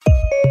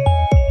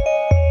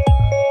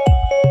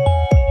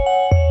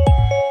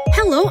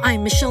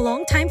I'm Michelle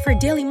Long. Time for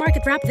Daily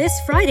Market Wrap this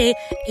Friday,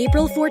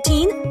 April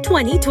 14,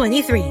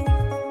 2023.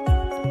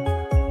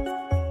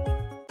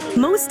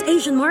 Most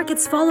Asian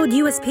markets followed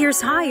U.S.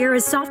 peers higher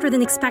as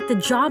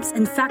softer-than-expected jobs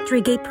and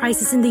factory gate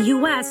prices in the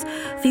U.S.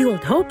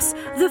 fueled hopes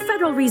the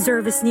Federal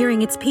Reserve is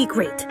nearing its peak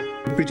rate.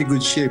 Pretty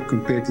good shape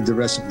compared to the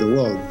rest of the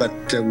world, but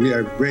we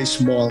are very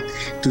small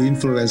to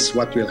influence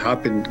what will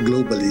happen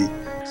globally.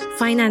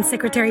 Finance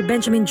Secretary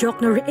Benjamin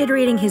Jokno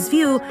reiterating his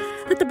view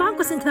that the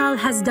Bangko Sentral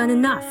has done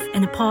enough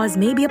and a pause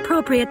may be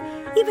appropriate,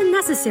 even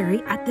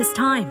necessary at this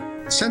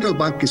time. Central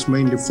bank is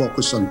mainly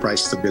focused on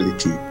price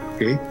stability,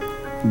 okay?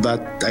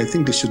 But I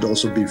think they should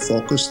also be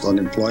focused on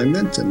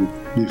employment and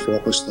be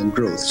focused on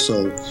growth.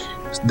 So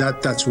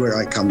that's where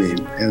I come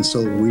in. And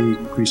so we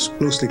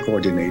closely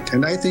coordinate.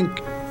 And I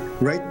think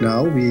right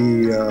now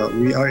we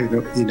are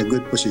in a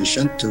good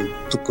position to,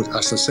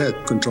 as I said,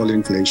 control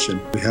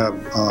inflation. We have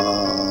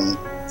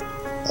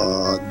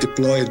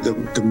deployed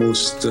the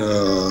most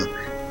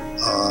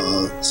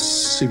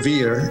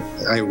severe,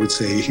 I would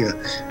say,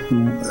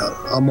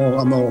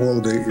 among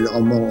all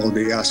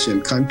the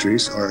ASEAN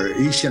countries or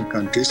Asian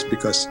countries,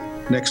 because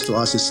next to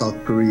us is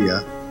South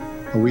Korea.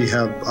 We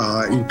have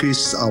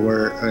increased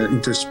our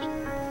interest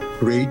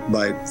rate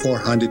by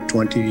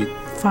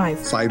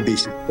 425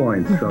 basis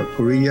points. South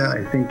Korea,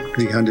 I think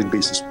 300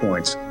 basis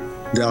points.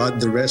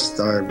 The rest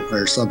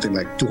are something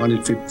like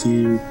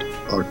 250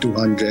 or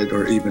 200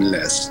 or even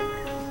less.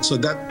 So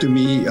that to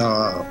me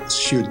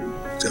should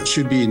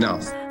be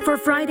enough. For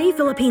Friday,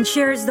 Philippine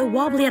shares, though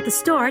wobbly at the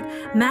start,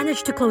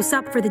 managed to close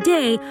up for the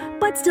day,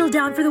 but still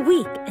down for the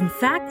week. In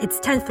fact, its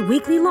 10th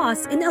weekly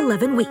loss in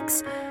 11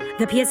 weeks.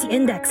 The PSE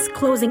index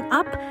closing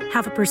up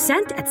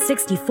 0.5% at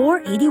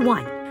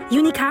 64.81.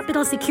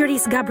 Unicapital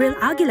Securities' Gabriel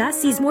Aguila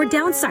sees more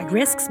downside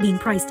risks being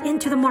priced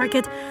into the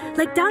market,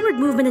 like downward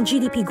movement in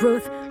GDP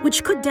growth,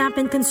 which could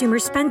dampen consumer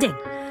spending.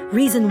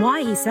 Reason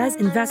why, he says,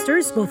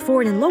 investors, both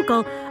foreign and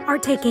local, are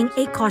taking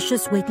a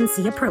cautious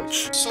wait-and-see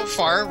approach. So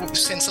far,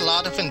 since a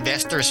lot of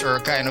investors are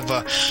kind of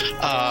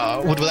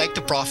would like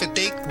to profit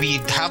take, we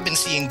have been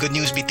seeing good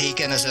news be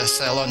taken as a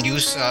sell in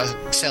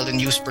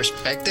use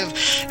perspective,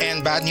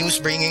 and bad news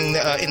bringing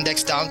the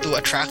index down to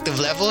attractive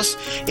levels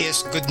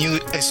is good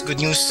news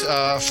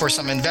for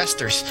some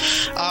investors.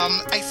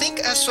 I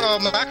think as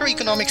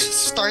macroeconomics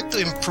start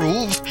to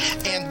improve,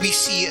 and we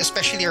see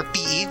especially our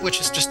PE, which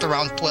is just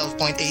around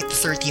 12.8 to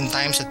 13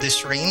 times at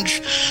this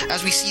range,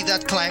 as we see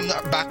that climb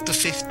back to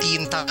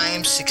 15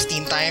 times,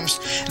 16 times,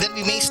 then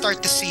we may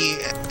start to see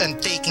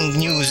and taking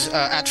news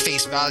at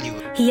face value.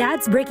 He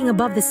adds breaking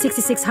above the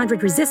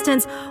 6,600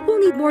 resistance will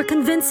need more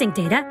convincing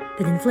data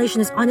that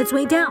inflation is on its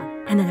way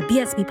down and that a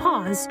BSP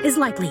pause is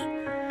likely.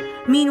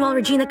 Meanwhile,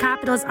 Regina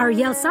Capital's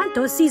Ariel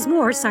Santos sees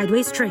more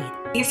sideways trade.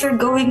 If you're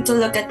going to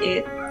look at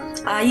it,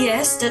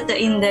 yes, that the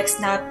index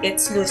snapped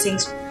its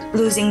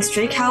losing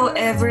streak.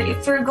 However,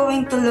 if we're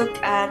going to look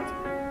at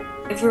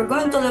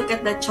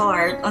the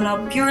chart on a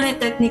purely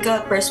technical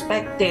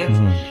perspective,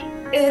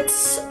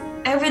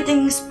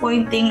 everything's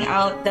pointing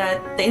out that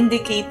the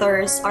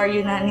indicators are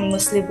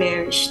unanimously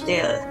bearish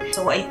still.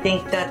 So I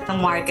think that the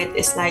market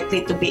is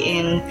likely to be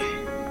in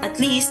at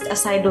least a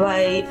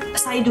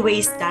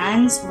sideways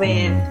stance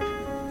with,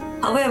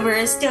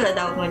 however, still a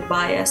downward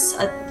bias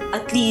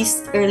at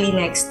least early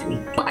next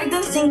week. I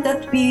don't think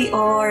that we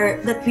were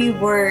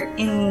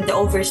in the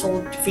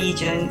oversold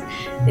region.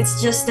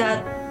 It's just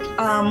that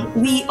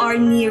we are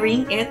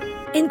nearing it.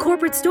 In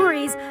corporate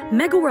stories,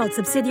 MegaWorld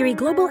subsidiary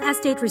Global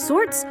Estate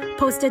Resorts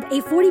posted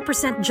a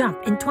 40%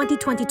 jump in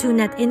 2022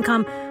 net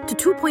income to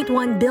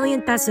 2.1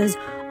 billion pesos,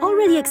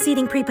 already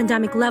exceeding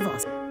pre-pandemic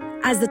levels,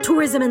 as the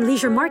tourism and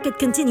leisure market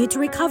continue to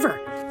recover.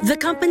 The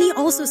company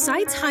also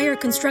cites higher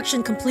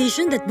construction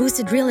completion that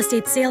boosted real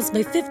estate sales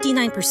by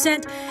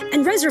 59%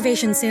 and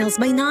reservation sales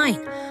by 9%.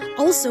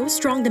 Also,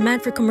 strong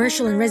demand for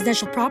commercial and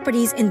residential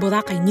properties in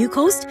Boracay New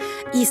Coast,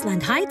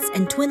 Eastland Heights,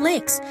 and Twin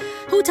Lakes.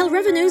 Hotel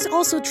revenues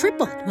also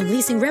tripled, when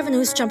leasing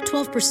revenues jumped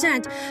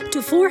 12%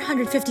 to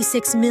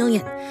 456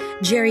 million.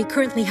 Jerry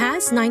currently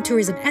has 9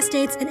 tourism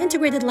estates and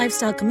integrated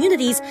lifestyle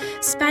communities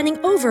spanning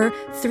over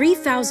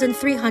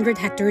 3,300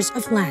 hectares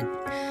of land.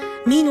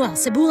 Meanwhile,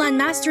 Cebulan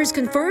Masters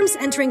confirms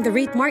entering the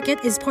REIT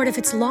market is part of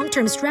its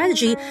long-term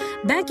strategy,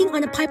 banking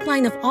on a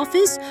pipeline of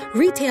office,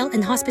 retail,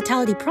 and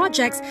hospitality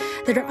projects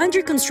that are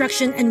under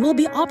construction and will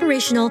be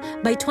operational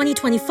by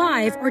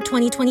 2025 or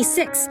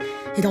 2026.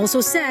 It also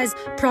says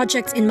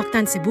projects in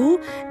Mactan, Cebu,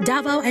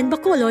 Davao, and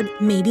Bacolod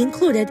may be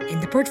included in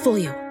the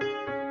portfolio.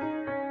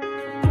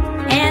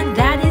 And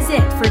that is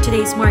it for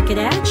today's Market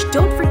Edge.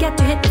 Don't forget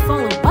to hit the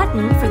follow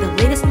button for the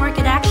latest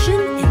market action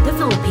in the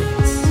Philippines.